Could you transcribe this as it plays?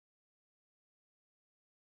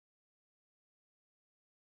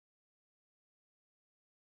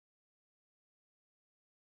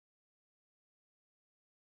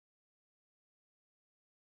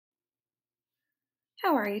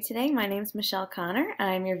How are you today? My name is Michelle Connor.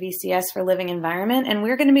 I'm your VCS for Living Environment, and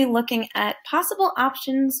we're going to be looking at possible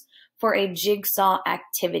options for a jigsaw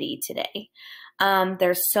activity today.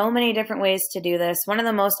 There's so many different ways to do this. One of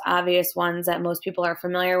the most obvious ones that most people are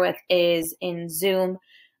familiar with is in Zoom,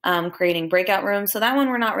 creating breakout rooms. So that one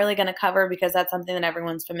we're not really going to cover because that's something that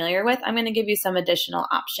everyone's familiar with. I'm going to give you some additional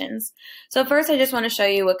options. So first, I just want to show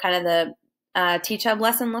you what kind of the Teach Hub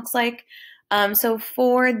lesson looks like. So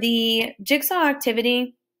for the jigsaw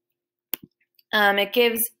activity, it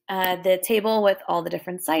gives the table with all the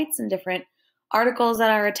different sites and different articles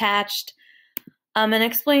that are attached, and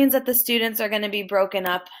explains that the students are going to be broken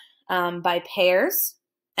up by pairs,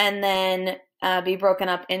 and then be broken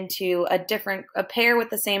up into a pair with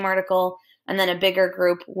the same article, and then a bigger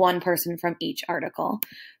group, one person from each article.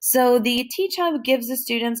 So the Teach Hub gives the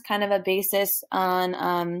students kind of a basis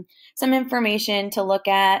on some information to look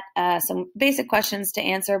at, some basic questions to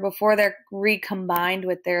answer before they're recombined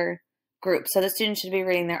with their group. So the students should be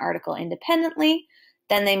reading their article independently,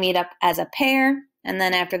 then they meet up as a pair, and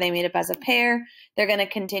then after they meet up as a pair, they're going to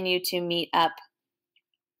continue to meet up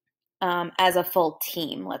as a full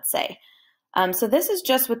team, let's say. So this is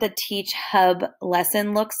just what the Teach Hub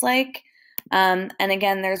lesson looks like. And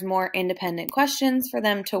again, there's more independent questions for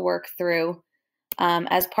them to work through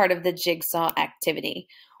as part of the jigsaw activity.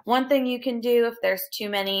 One thing you can do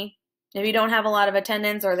if you don't have a lot of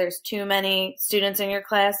attendance or there's too many students in your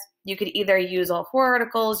class, you could either use all 4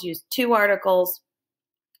 articles, use 2 articles,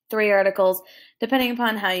 3 articles, depending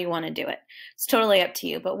upon how you want to do it. It's totally up to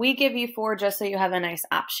you, but we give you 4 just so you have a nice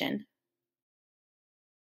option.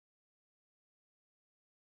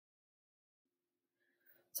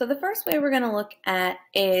 So the first way we're going to look at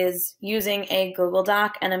is using a Google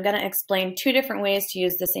Doc, and I'm going to explain 2 different ways to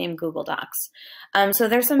use the same Google Docs. So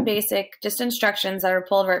there's some basic just instructions that are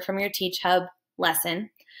pulled right from your Teach Hub lesson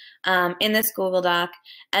in this Google Doc,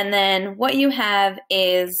 and then what you have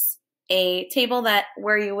is a table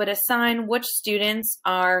where you would assign which students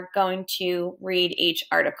are going to read each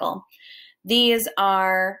article. These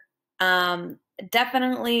are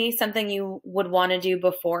definitely something you would want to do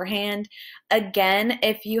beforehand. Again,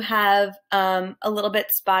 if you have a little bit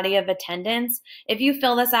spotty of attendance, if you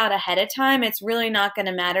fill this out ahead of time, it's really not going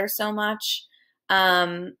to matter so much.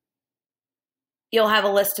 You'll have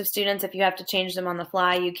a list of students. If you have to change them on the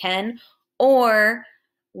fly, you can. Or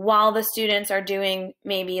while the students are doing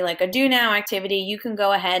maybe like a do now activity, you can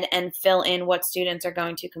go ahead and fill in what students are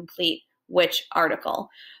going to complete which article.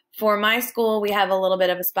 For my school, we have a little bit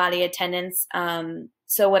of a spotty attendance.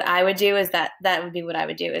 So what I would do is that would be what I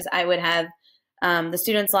would do is I would have the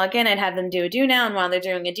students log in, I'd have them do a do now, and while they're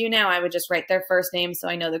doing a do now, I would just write their first name so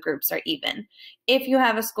I know the groups are even. If you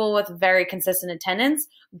have a school with very consistent attendance,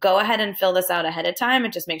 go ahead and fill this out ahead of time.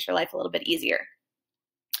 It just makes your life a little bit easier.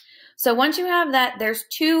 So once you have that, there's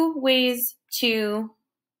 2 ways to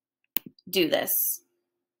do this.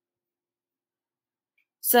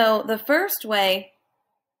 So the first way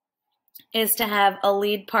is to have a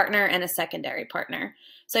lead partner and a secondary partner.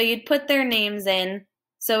 So you'd put their names in.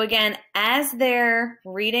 So again, as they're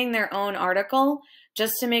reading their own article,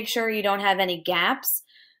 just to make sure you don't have any gaps,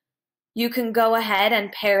 you can go ahead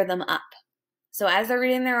and pair them up. So as they're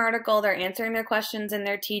reading their article, they're answering their questions in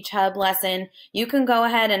their Teach Hub lesson, you can go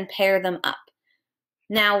ahead and pair them up.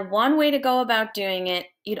 Now, one way to go about doing it,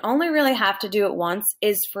 you'd only really have to do it once,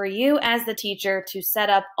 is for you as the teacher to set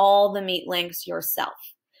up all the meet links yourself.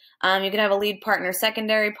 You can have a lead partner,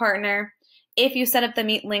 secondary partner. If you set up the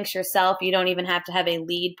meet links yourself, you don't even have to have a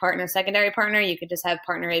lead partner, secondary partner. You could just have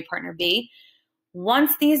partner A, partner B.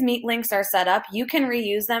 Once these meet links are set up, you can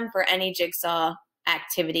reuse them for any jigsaw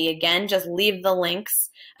activity. Again, just leave the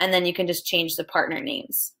links, and then you can just change the partner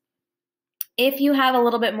names. If you have a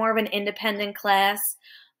little bit more of an independent class,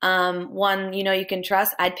 one you can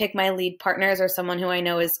trust, I'd pick my lead partners or someone who I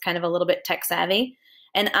know is kind of a little bit tech savvy.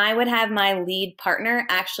 And I would have my lead partner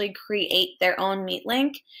actually create their own meet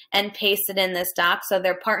link and paste it in this doc so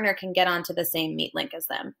their partner can get onto the same meet link as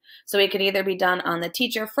them. So it could either be done on the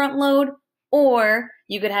teacher front load, or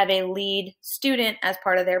you could have a lead student as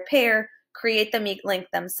part of their pair create the meet link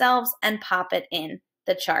themselves and pop it in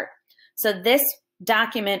the chart. So this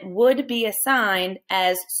document would be assigned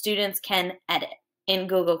as students can edit in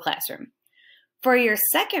Google Classroom. For your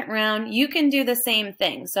second round, you can do the same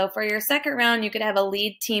thing. So for your second round, you could have a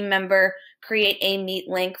lead team member create a meet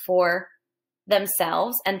link for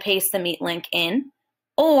themselves and paste the meet link in.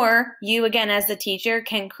 Or you, again, as the teacher,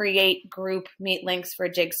 can create group meet links for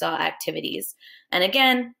jigsaw activities. And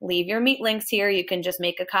again, leave your meet links here. You can just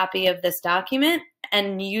make a copy of this document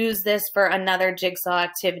and use this for another jigsaw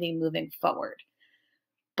activity moving forward.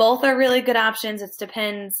 Both are really good options. It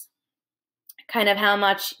depends kind of how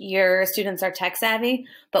much your students are tech savvy.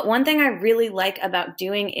 But one thing I really like about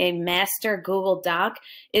doing a master Google Doc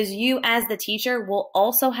is you as the teacher will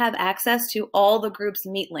also have access to all the group's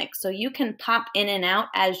meet links. So you can pop in and out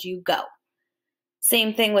as you go.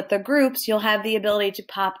 Same thing with the groups, you'll have the ability to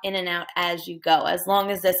pop in and out as you go, as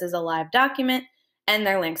long as this is a live document and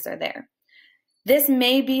their links are there. This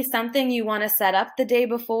may be something you want to set up the day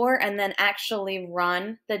before and then actually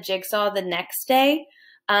run the Jigsaw the next day.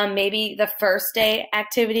 Maybe the first day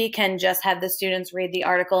activity can just have the students read the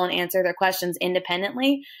article and answer their questions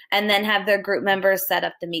independently, and then have their group members set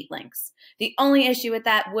up the meet links. The only issue with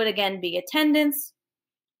that would again be attendance,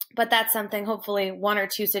 but that's something, hopefully 1 or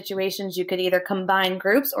 2 situations you could either combine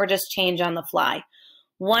groups or just change on the fly.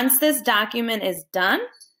 Once this document is done,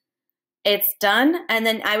 it's done, and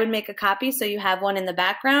then I would make a copy so you have one in the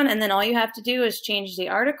background, and then all you have to do is change the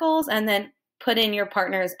articles and then put in your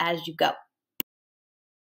partners as you go.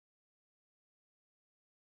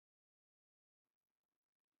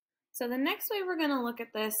 So the next way we're going to look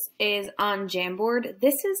at this is on Jamboard.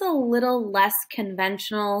 This is a little less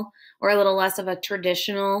conventional or a little less of a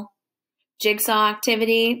traditional Jigsaw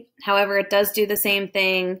activity. However, it does do the same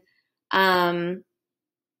thing, and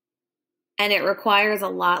it requires a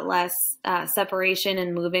lot less separation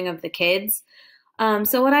and moving of the kids.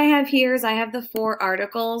 So what I have here is I have the 4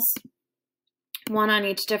 articles, one on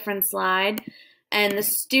each different slide. And the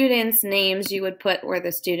students' names you would put where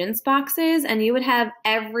the students' box is, and you would have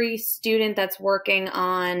every student that's working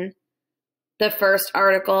on the first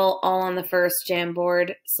article all on the first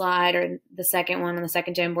Jamboard slide, or the second one on the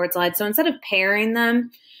second Jamboard slide. So instead of pairing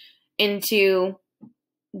them into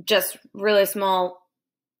just really small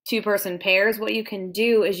 2-person pairs, what you can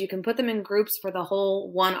do is you can put them in groups for the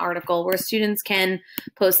whole one article, where students can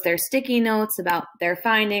post their sticky notes about their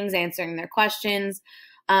findings, answering their questions,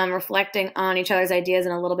 reflecting on each other's ideas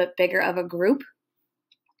in a little bit bigger of a group.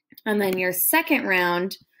 And then your second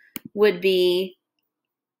round would be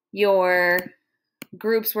your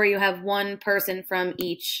groups where you have one person from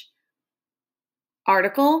each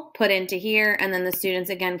article put into here, and then the students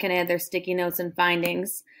again can add their sticky notes and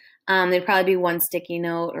findings. There'd probably be 1 sticky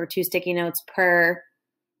note or 2 sticky notes per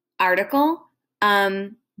article.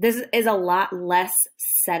 This is a lot less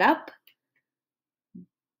setup,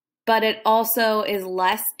 but it also is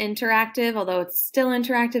less interactive. Although it's still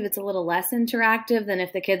interactive, it's a little less interactive than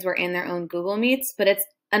if the kids were in their own Google Meets, but it's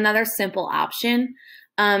another simple option.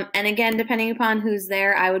 And again, depending upon who's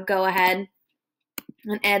there, I would go ahead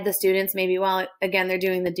and add the students maybe while, again, they're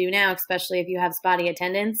doing the do now, especially if you have spotty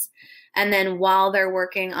attendance. And then while they're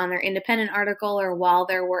working on their independent article, or while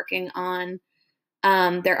they're working on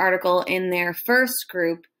their article in their first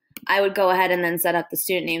group, I would go ahead and then set up the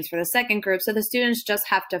student names for the second group. So the students just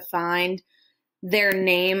have to find their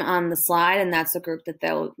name on the slide, and that's the group that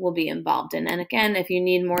they will be involved in. And again, if you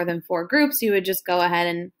need more than 4 groups, you would just go ahead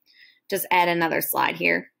and just add another slide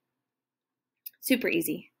here. Super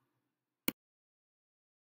easy.